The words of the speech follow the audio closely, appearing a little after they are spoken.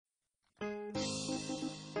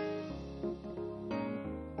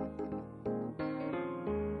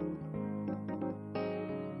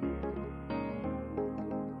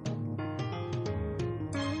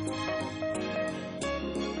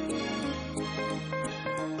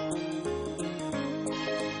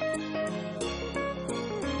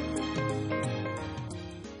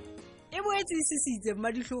Sisitse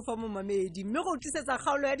Madihlofa mo mamedi mme go tlisetsa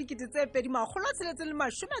kgaolo ya dikete tse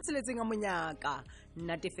 260 a Monyaka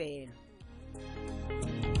nnatefelo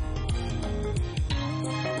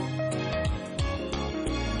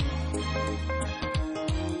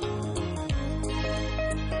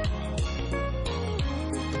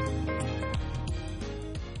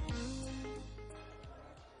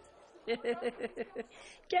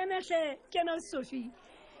Kena Sophie.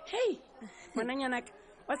 Hey, ngwananyana ka.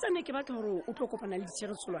 What's ne ke batla hore o tlo kopana le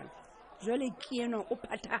ditshirtsolwana. Jwale ke eno o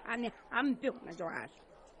phathahane hampe hona jwale.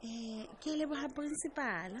 Ke le boha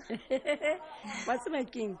principal. What's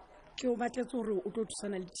making? Ke o batletse hore o tlo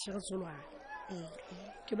thusana le ditshirtsolwana.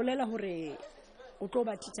 Ke bolela hore o tlo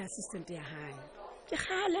ba teacher assistant ya hae. Ke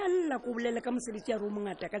khalalla go bolela ka mosebetsi ya ro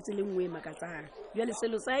mongata ka tsele nngwe makatsang. Jwale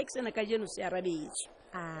selo sa eksena ka jeno se arabetse.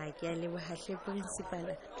 Ke a leboha hle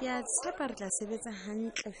principal. Ke a tshepa re tla sebetsa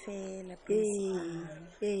hantle fela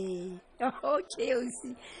principal. Okay, o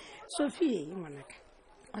si. Sophie ngwanaka.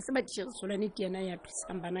 A se ba ditshirtsolwane ke yena ya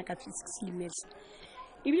thusang bana ka physics le maths.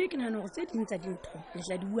 Ibile ke nahana gore tse ding tsa dintho le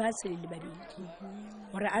tla di bua se le babedi.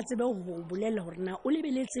 Hore a tsebe ho bolela hore na o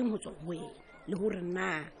lebeletseng ho tswa ho wena le hore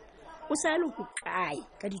na o sa le go kae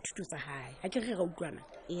ka dithuto tsa hae. Ha ke re ga utlwana.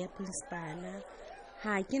 Principal.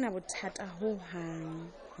 Ha ke na bothata ho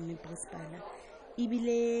hang mme principal.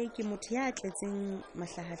 Ibile ke motho ya tletseng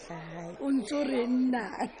mahlahahlaha. O ntso re nna.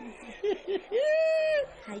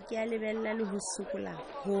 Ha ke a lebella le ho sokola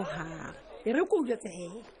ho hang. E re ko utlwetse he.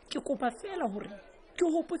 Ke kopa fela hore ke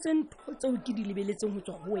hopotse ntho tseo ke di lebeletseng ho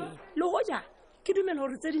tswa ho wena. Le hoja ke dumela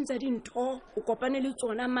hore tse ding tsa dintho o kopane le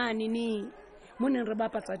tsona mane ne moneng re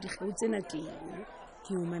bapatsa dikgeo tsena teng.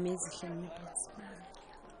 Ke o mametse hlenne principal.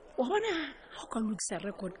 O bona ha o ka lokisa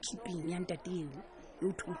record keeping ya ntateo le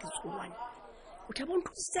o thong ke tswana. O tla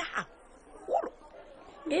bonthusa haholo.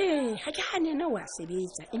 Ha ke hanena wa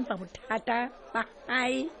sebetsa empa bothata ba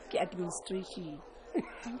hae ke administration.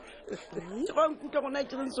 Tswa nkutlwa gona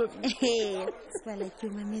ke reng Sophie. Sala ke o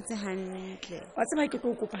mametse hantle. Wa tseba ke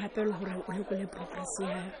tlo kopa hape le hore o lekole progress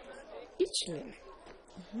ya each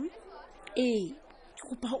level. Ke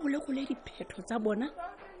kopa o lekole diphetho tsa bona.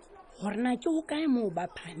 Hore na ke ho kae mo ba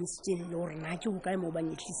phanisitseng le hore na ke ho kae mo ba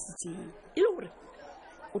nyetlisitseng. E le hore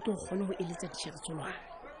o tlo kgona ho eletsa ditshirtsolwana.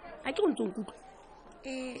 Ha ke go ntse nkutlwa.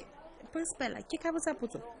 Principal ke ka botsa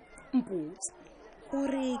potso. Mpotsa.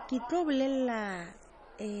 Hore ke tlo bolella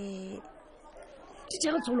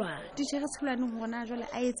ditshirtsolwana hona jwale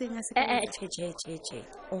a etseng a se Che.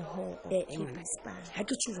 principal. Ha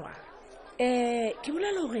ke tshujwa. Ke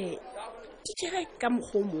bolela hore ditshire ka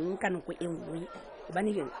mogomong ka nako e nngwe.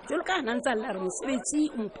 Bane ke jolo ka hana ntse alla re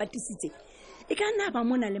mosebetsi o mopatisitse e ka nna ba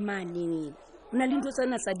mona le mane ona le ntho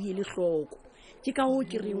tsena sa di le hloko ke ka ho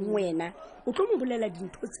ke re wena o tlo mo bolela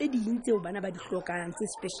dintho tse ding tseo bana ba di hlokang tse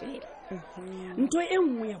special ntho e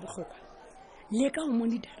nngwe ya bohlokwa le ka ho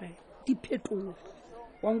monitora diphetoho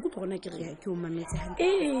wa nkutlwa gona ke re ke o mametse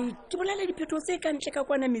hantle ke bolela diphetoho tse ka ntle ka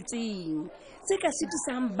kwana metseng tse ka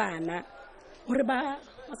sitisang bana hore ba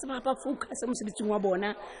focus mosebetsing wa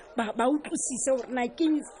bona ba utlwisise hore na ke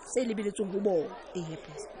se lebeletseng ho bona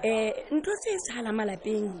ntho tse sala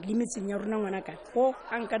malapeng le metseng ya rona ngwanaka ho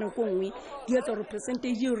anka nako nngwe di etsa hore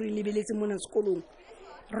percentage e re lebeletse mona sekolong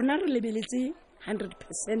rona re lebeletse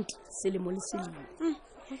 100% selemo le selemo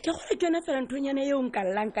ke gore ke yona fela nthonyana eo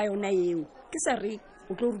nkallang ka yona eo ke sa re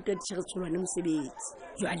o tlo ruta ditshirtsolwane mosebetsi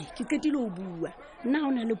jwale ke qetile ho bua nna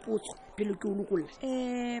ona le potso pele ke o lokolla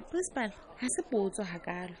principal ha se potso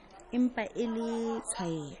hakalo empa e le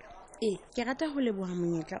tshwaelo ke rata ho leboha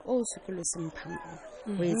monyetla o sekolo se mphang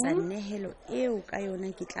ho etsa nehelo eo ka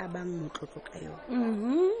yona ke tla bang motlotlo ka yona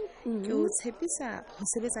ke o tshepisa ho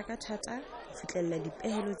sebetsa ka thata ho fitlella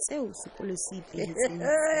dipehelo tseo sekolo se ipehetseng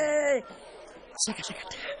shaka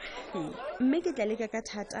mme ke tla leka ka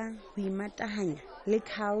thata ho imatahanya le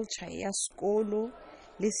culture ya sekolo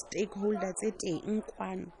le stakeholder tse teng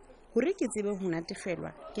kwano hore ke tsebe ho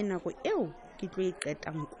natefelwa ke nako eo ke tlo e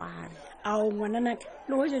qetang kwano ao ngwanana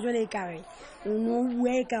le hoje jwale ka re o no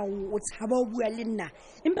bua ka o tshaba o bua le nna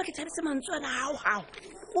empa ke thabetse mantswana hao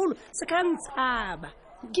kgolo se ka ntshaba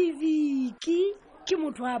ke viki ke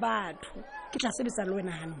motho wa batho ke tla sebetsa le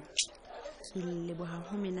wena hantle ke leboha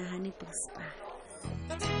ho menahane principal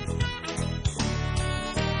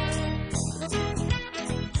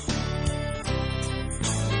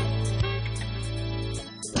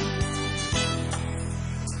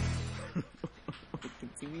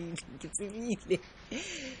tsebile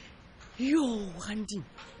yo ganteng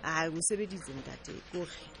a o sebeditse ntate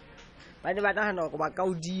kore ba ne ba nagana gore ba ka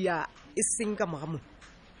o dia e seng ka moga mone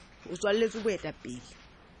o tswaletse boeta pele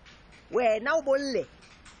wena o bolle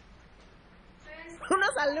o na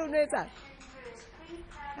sa le o netsa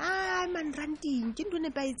man ranting ke ntho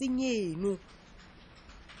nepaetseng eno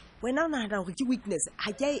wena o nagana gore ke weakness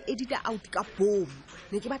ga ke a e edita out ka bomo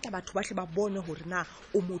ne ke batla batho batlhe ba bone gore na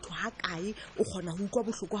o motho ga kae o kgona go utlwa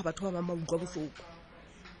botlhoko ga batho ba bangwe ba utlwa botlhoko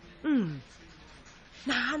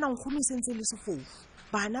nagana nkgono o sentse le sefofu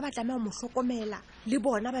bana ba tlameya mo hlokomela le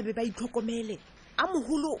bona ba be ba itlhokomele a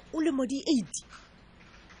mogolo o le mo di-80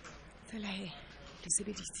 fela he di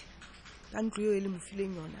sebeditse ka ntlo eo e le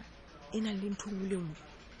mofileng yona e nang le ntho nngwe le nngwe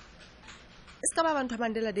e se ka ba bantho ba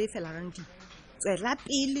mandela day fela ranki tswela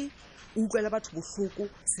pele o utlwela batho bohloko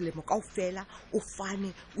selemo ka o fela o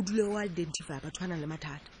fane o dule o identify batho ba nang le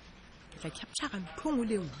mathata ke tla capture ntho nngwe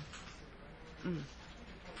le nngwe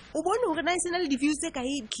o bone gore na e sena le di-views tse ka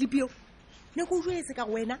e clip eo ne ko utlwetse ka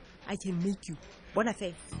wena I can make you bona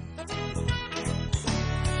fela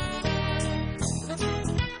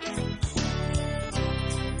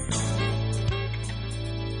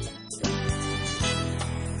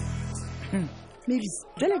Mavis,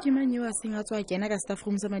 jwale ke mang eo a seng a tswa kena ka staff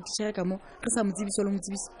room sa matitjhere ka mo re sa mo tsebiso le mo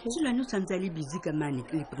tsebiso Tsulane o santse a le busy ka mane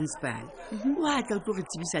le principal o a tla o tlo re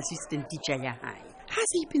tsebisa assistant teacher ya hae ha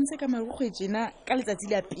se ipintse ka marukgwe tjena ka letsatsi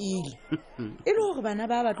la pele e le gore bana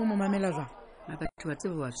ba batlo mo mamela jwang batho ba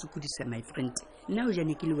tseba wa sokodisa my friend nna o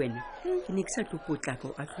jane ke le wena ke ne ke sa tlo potlaka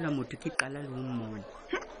o atlola motho ke qala le ho mmona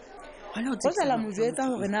o tsala mo jwetsa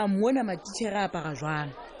gore na mona matitjhere a apara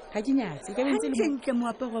jwang ha ke nyatse ke bentse le ntle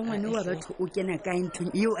moaparo wa ngwane wa batho o kena ka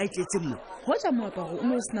nthong eo a itletse mo ho tla moaparo o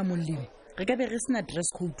no sena molemo re ka be re sena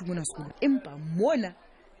dress code mona sekolo empa mona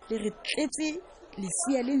le re tletse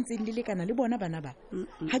lesia le ntseng le lekana le bona bana ba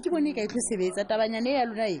ha ke bone ka e tlo sebetsa tabanyane ya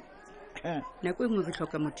lona e nako e nngwe re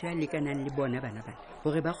hloka motho ya lekanang le bona bana bana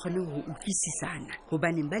gore ba kgone ho utlwisisana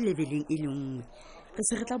gobaneng ba leveleng e le nngwe re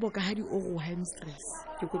se re tla boka ha di-oro high mistress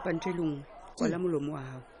ke kopa ntho e le nngwe kwala molomo wa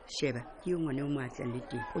hao sheba ke yo ngwane o mo atlang le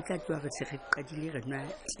teng o tla tloa re se re qadile re nwa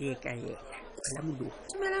tee ka yena kwala molomo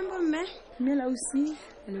dumelang bomme dumela ausi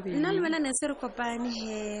nna le wena ne se re kopane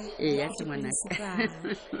he ya ke ngwanaka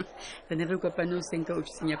re ne re kopane o seng ka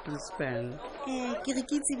ofising ya principal ke re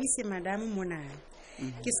ke tsebise madame mona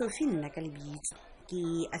ke Sophie nna ka lebitso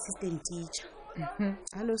ke assistant teacher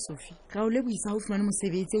hallo Sophie ra o lebohisa ha o fumane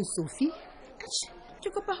mosebetsi o Sophie ke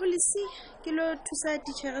kopa ho lesi ke lo thusa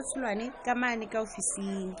teacher Tsulane ka mane ka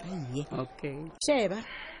ofising okay sheba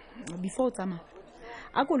before o tsamaya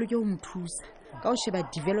a ko loke ho mo thusa ka o sheba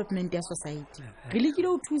development ya society re lekile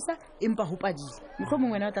ho thusa empa ho padile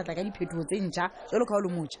mohlomong wena o tlatla ka diphethoho tse ntjha jwalo ka o le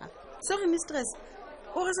motjha sorry mistress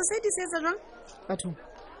o re society se etsa jwang batho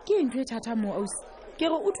ke ntho e thata mo ausi ke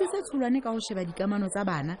re o thuse Tsulane ka ho sheba dikamano tsa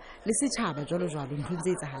bana le setjhaba jwalo jwalo ntho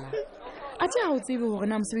tse etsahalang a tse ha o tsebe hore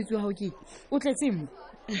na mosebetsi wa hao ke o tletse mo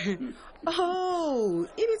oh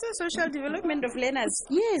it is a social development of learners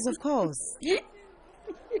yes of course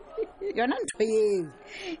yona ntho eo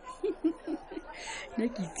nna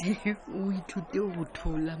ke itse o ithute ho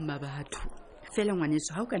thola mabatho fela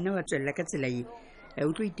ngwaneso ha o ka nna wa tswella ka tsela e o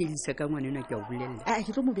tlo itelisa ka ngwane ona ke a o bolella ke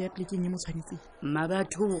tlo mo beya plekeng e mo tshwanetseng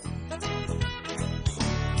mabatho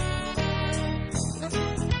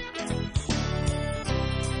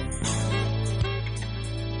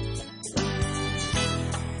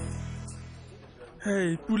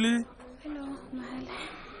Hey, Pule. hello Mahala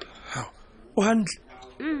How? O hantle?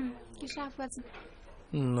 ke shafa tse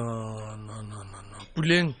No.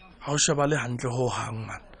 Puleng, ha o sheba le hantle ho hang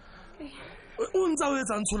man. O ntsa o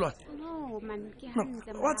etsang tsholwane? no man ke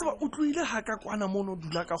hantle Wa tseba o tloile ha ka kwana mono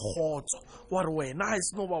dula ka khotso. Wa re wena ha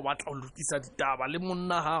isno ba batla o lokisa ditaba le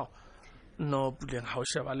monna hao. No, Puleng ha o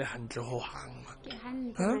sheba le hantle ho hang man. ke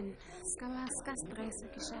hantle man ska stress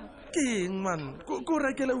ke shafa Ke eng man? Ko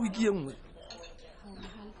rekele wiki e nngwe.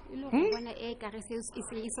 ilo bona e ka re se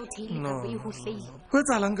so theile ka bo e hohlile Ho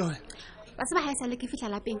etsahalang ka wena? ba se ba ha isale ke fihla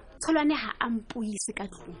lapeng Tsolwane ha a mpuise ka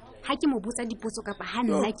tlung ha ke mo botsa dipotso kapa ha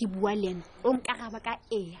nna ke bua le ena o nkaraba ka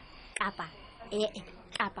kapa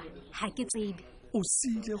kapa ha ke tsebe O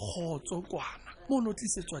sile khotso kwana mono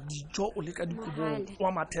tlisetswa dijo o le ka dikobong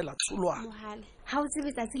wa mathela tsholwana mohale ha o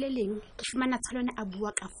tsebe tsatsi le leng ke fumana Tsolwane a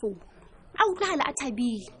bua ka phone a utlwahala a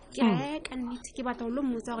thabile ke ka nnete ke batla lo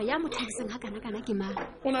mmotsa gore ya mothabiseng ha kana ke mang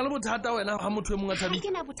o na le bothata wena ha motho e mong a ha thabile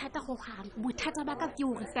ke na bothata go gang bothata ba ka ke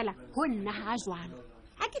hore fela ho nna ha jwalo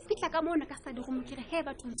ha ke fihla ka mona ka sa di go mo kire he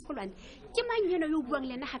batho Tsolwane ke mang yena yo buang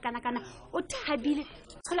le ena ha kana o thabile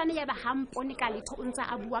Tsolwane ya ba hampone ka letho o ntsa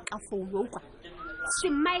a bua ka phone o kwa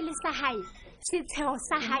smile sa hae setshego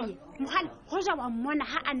sa hae mohale go ja wa mmona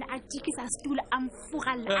ha a ne a tikisa stula a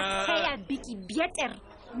mfugalla a tsheya biki bieter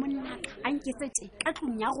Monyaka a nketsetse ka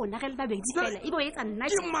tlung ya rona re le babedi fela e bo etsa nna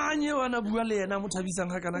ke manye wana bua le yena mo thabisang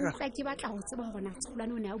ga kana ka ke batla go tseba gore na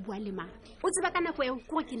tsholwane o ne a bua le mang o tseba ka nako eo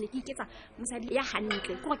gore ke ne ke iketsa mosadi ya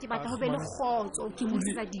hantle gore ke batla go be le kgotso ke mo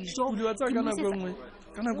tsa dijo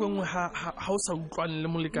ka nako nngwe ha o sa utlwane le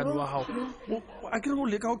molekane wa hao a ke re go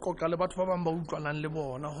leka go qoqa le batho ba bang ba utlwanang le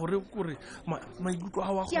bona gore kore maikutlo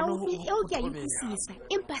a wa gona o ke a ikusisa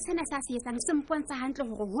empa sena sa se etsang se mpontsha hantle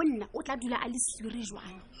gore honna o tla dula a le siri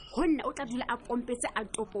jwana honna o tla dula a pompetse a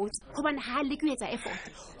topotse gobane ha le ke etsa effort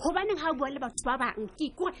gobane ga bua le batho ba bang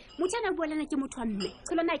ke kore motho ana bua lena ke motho wa mme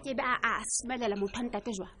tsolona ke be a smelela motho wa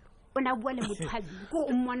ntate jwana o na bua le motho habi ko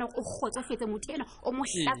o mmona o kgotsofetse motho ena o mo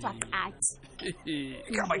hlatswa kati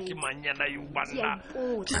ka ba ke manyana yo banna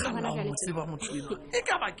o tseba motho ena e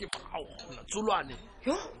ka ba ke bao Tsolwane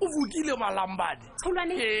o vukile malambane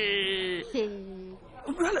Tsolwane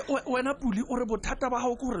wena Puli o re bothata ba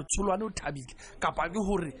hao ke gore Tsolwane o thabile kapa ke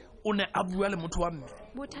gore o ne a bua le motho wa mme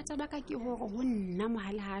bothata ba ka ke gore ho nna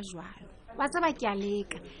mohala ha jwalo wa tsaba ke a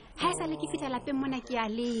leka ha sa le ke fitla lapeng mona ke a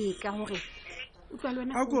leka gore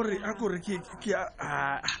a gore ke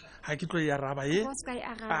ha ke tlo ya raba ye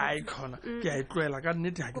ai khona ke a itloela ka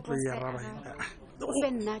nnete ha ke tlo ya raba ye o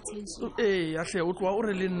nna tension ya hle o tloa o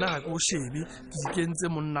re le nna go shebe ke kentse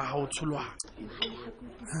monna ha o tsholwana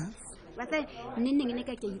batla nne ne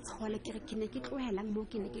ka ke itshola ke re ke ne ke tlohelang mo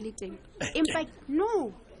ke ne ke le teng empa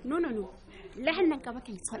no le hanna ka ba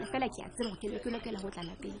ke itshola fela ke a tsela go ke ne ke lokela go tla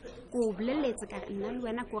lapeng go boleletse ka nna le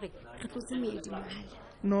wena gore re tlotse meedi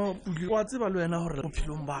mohala no Puli wa tseba le wena gore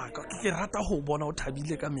bophelong ba ka ke rata go bona o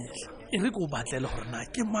thabile ka mehla e re go batlele gore na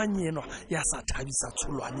ke manyeno ya sa thabisa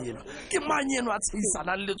Tsolwane eno ke manyeno a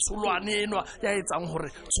tsheisana le Tsolwane eno ya etsang gore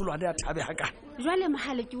Tsolwane a thabe ha kana jwale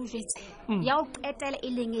mohale ke o jetse ya o qetela e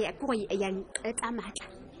leng ya go ya nqeta matla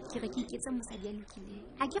ke re ke iketse mosadi ya lokileng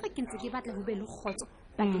ha ke re ke ntse ke batla go be le kgotso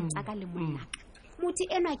ba ke tsaka le Monyaka motho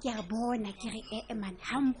ena ke a bona ke re man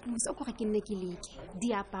hampusa o gore ke nne ke leke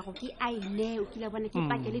diaparo ke aile o kile bona ke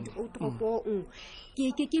pakele di outropong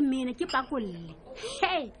ke mena ke pakolle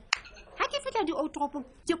hey ha ke fitla di outropong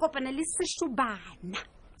ke kopana le seshobana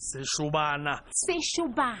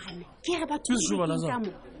ke re batho ka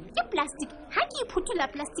mo ke plastic ha ke iphutula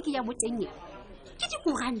plastic ya boteng ke di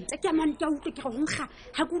kuranta ke man ka utlwe ke go nkga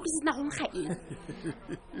ha go utlwisina go nkga eng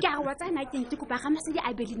ke a wa tsana ke kopa ga masedi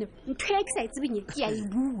a beline ntho e ke sa itsebeng ke a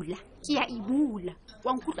ibula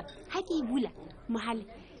wa nkutla ha ke ibula mohale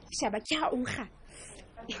shaba ke ha o nkga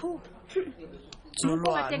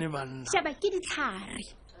Tsolwane banna shaba ke ditlhare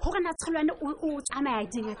go gana Tsolwane o tsamaya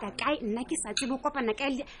dinga ka kae nna ke sa tsebe kopana ka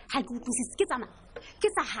ha ke utlwisise ke tsama ke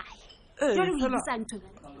sa hae jalo o itsa ntho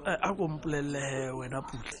a go mpolelle wena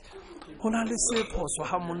Puli go na le se phoso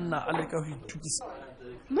ha monna a leka go itukisa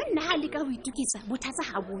monna ha leka go itukisa bothata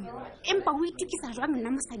ha boyo empa o itukisa jwang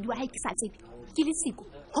nna mosadi wa hae ke sa tsebe ke le siko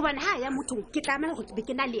gobane ha ya motho ke tlamela go be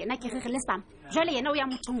ke na le ena ke re le sam jwale yena o ya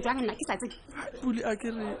motho jwang nna ke sa tsebe Puli a ke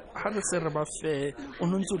re ha re se re ba fe o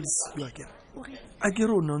nontse le siwa ke a ke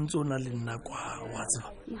re o nontse o na le nna kwa wa tseba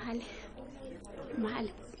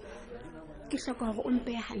mohale ke hloka gore o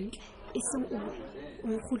mpe hantle e seng o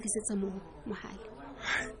nkgutlisetsa mo mohale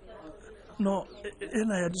no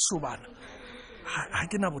ena ya dishobana ha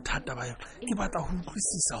ke na bothata ba yona ke batla go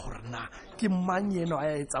utlwisisa gore na ke manyeno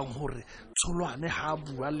a etsang gore Tsolwane ha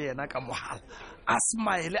bua le yena ka mohala a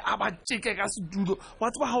smile a ba tjeka ka setulo wa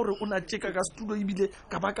tseba ha gore o na tjeka ka setulo ebile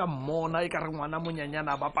ka ba ka mmona e ka re ngwana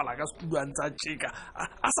monyanyana a bapala ka setulo a ntse a tjeka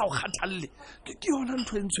a sa o kgathalle ke yona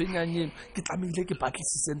ntho e ntshwenyang eno ke tlamehile ke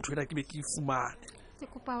batlisise ntho ena ke be ke e fumane ke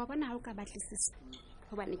kopa wa bona ha o ka batlisisa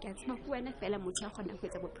gobane ke a tseba go wena fela motho a kgona go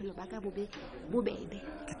etsa bophelo ba ka bobebe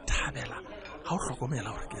ke thabela ha o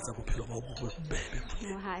hlokomela gore ke etsa bophelo ba bobebe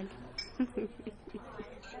mohale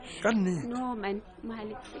ka nnete no man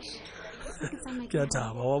mohale ke a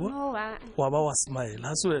thaba wa ba wa smile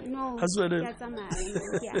ha se wena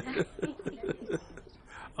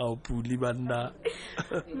ao Puli banna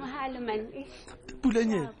mohale man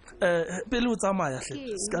Pulenye pele o tsamaya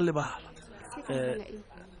hle ska lebala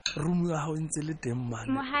room ya hao ntse le teng man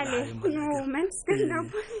mohale no man stand up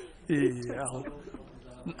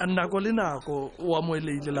nako le nako wa mo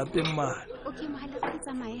eleile lapeng man okay mohale ka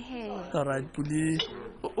tsamaye he alright Puli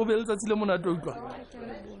o be letsatsi le monate o utlwa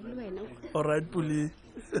alright Puli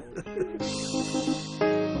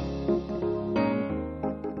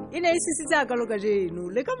ine isisitse ka loka jeno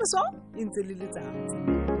le ka moso e ntse le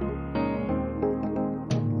letsatsi